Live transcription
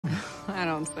I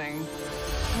don't sing.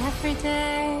 Every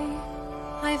day,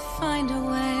 I find a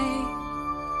way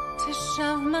to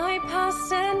shove my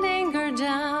past and anger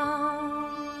down.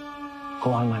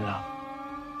 Go on, my love.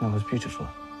 That was beautiful.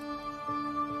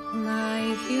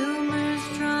 My humor's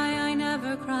dry, I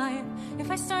never cry.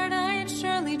 If I start, I'd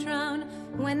surely drown.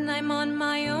 When I'm on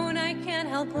my own, I can't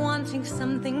help wanting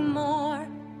something more.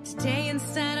 Today,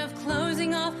 instead of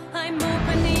closing off, I'm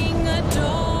opening a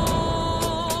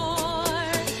door.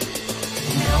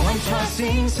 Now I'm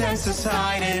tossing sense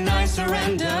aside and I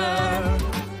surrender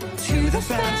to the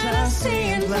fantasy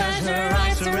and pleasure.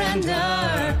 I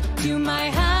surrender to my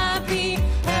happy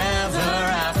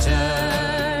ever after.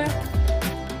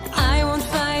 I won't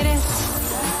fight it,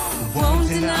 won't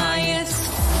deny it.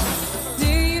 Do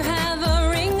you have a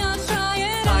ring? I'll try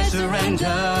it. I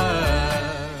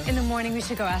surrender. In the morning, we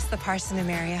should go ask the parson to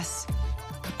marry us.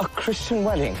 A Christian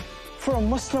wedding for a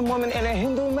Muslim woman and a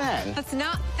Hindu man. Let's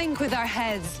not think with our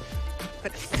heads,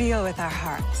 but feel with our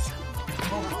hearts.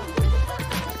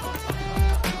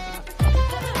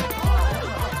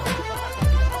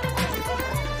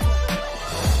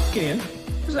 Gideon,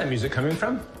 where's that music coming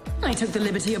from? I took the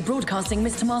liberty of broadcasting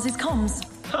Mr. Mars's comms.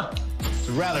 Huh. It's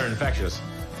rather infectious.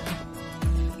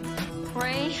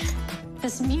 Ray,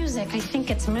 this music, I think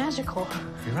it's magical.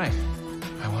 You're right.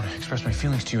 I want to express my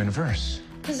feelings to you in verse.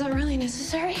 Is that really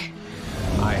necessary?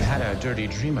 I had a dirty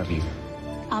dream of you.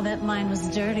 I'll bet mine was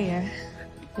dirtier.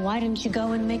 Why didn't you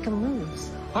go and make a move?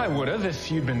 I would have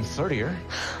if you'd been 30er.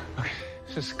 Okay,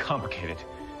 this is complicated.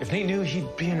 If Nate knew,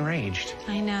 he'd be enraged.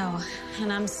 I know,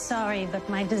 and I'm sorry, but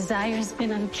my desire's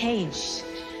been uncaged.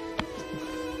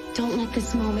 Don't let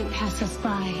this moment pass us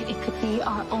by. It could be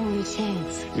our only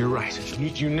chance. You're right. I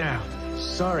need you now.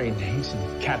 Sorry, Nate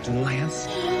and Captain Lance.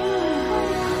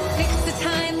 Fixed the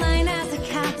timeline as a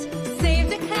cat.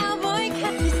 Saved a cowboy,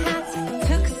 kept his hat.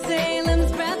 Took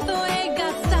Salem's breath away.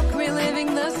 Got stuck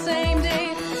reliving the same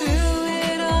day. Through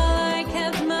it all, I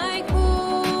kept my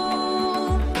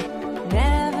cool.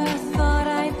 Never thought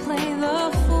I'd play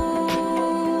the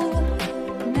fool.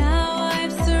 Now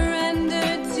I've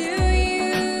surrendered to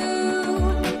you.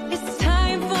 It's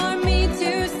time for me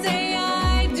to say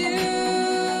I do.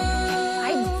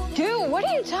 I do? What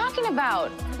are you talking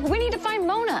about? We need to find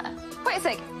Mona. Wait a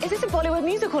sec, is this a Bollywood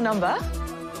musical number?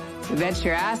 Bet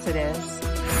your ass it is.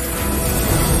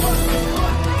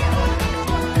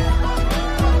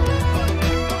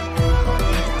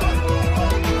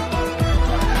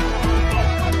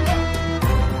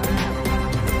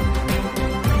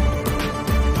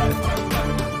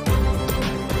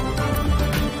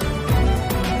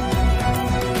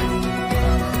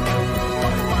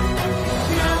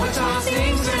 Now we're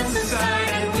tossing sense aside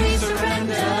and we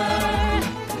surrender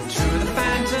to the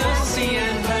fantasy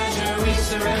and pleasure. We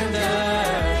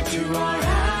surrender to our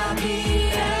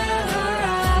happy ever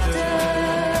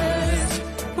afters.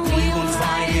 We won't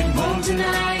fight it, won't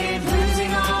deny it,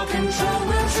 losing all control.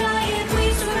 We'll try it.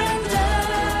 We surrender.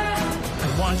 I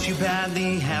want you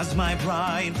badly as my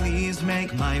bride. Please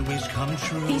make my wish come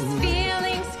true. These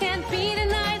feelings can't be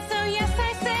denied, so yes,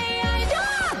 I say I do.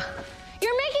 Stop!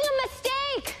 You're making a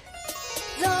mistake!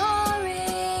 Sorry.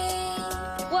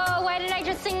 Whoa, why did I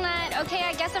just sing that? Okay,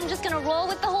 I guess I'm just gonna roll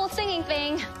with the whole singing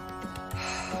thing.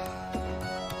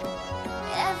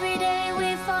 Every day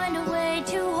we find a way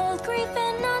to hold grief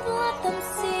and not let them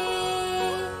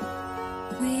see.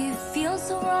 We feel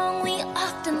so wrong, we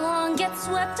often long get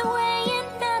swept away in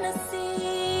fantasy.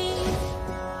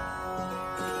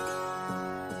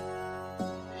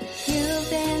 You've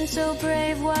been so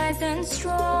brave, wise, and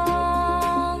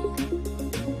strong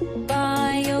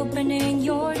by opening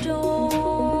your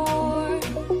door.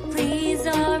 Please,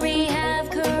 Ari, have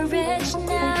courage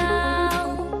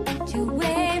now to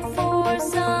wait for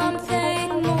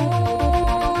something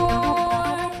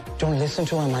more. Don't listen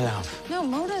to her, my love. No,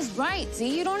 Mona's right.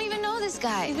 See, you don't even know this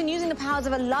guy. He's been using the powers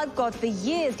of a love god for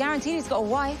years. Guaranteed he's got a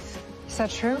wife. Is that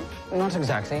true? Not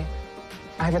exactly.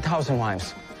 I have 1,000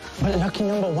 wives. But lucky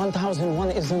number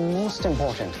 1001 is the most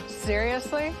important.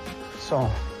 Seriously? So,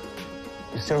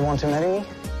 you still want to marry me?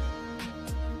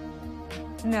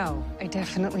 No, I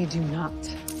definitely do not.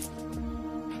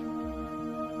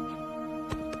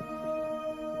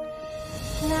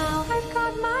 Now I've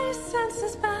got my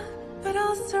senses back, but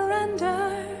I'll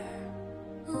surrender.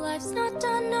 Life's not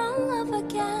done, no love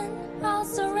again. I'll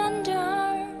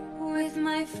surrender with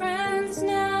my friends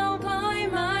now by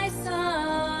my side.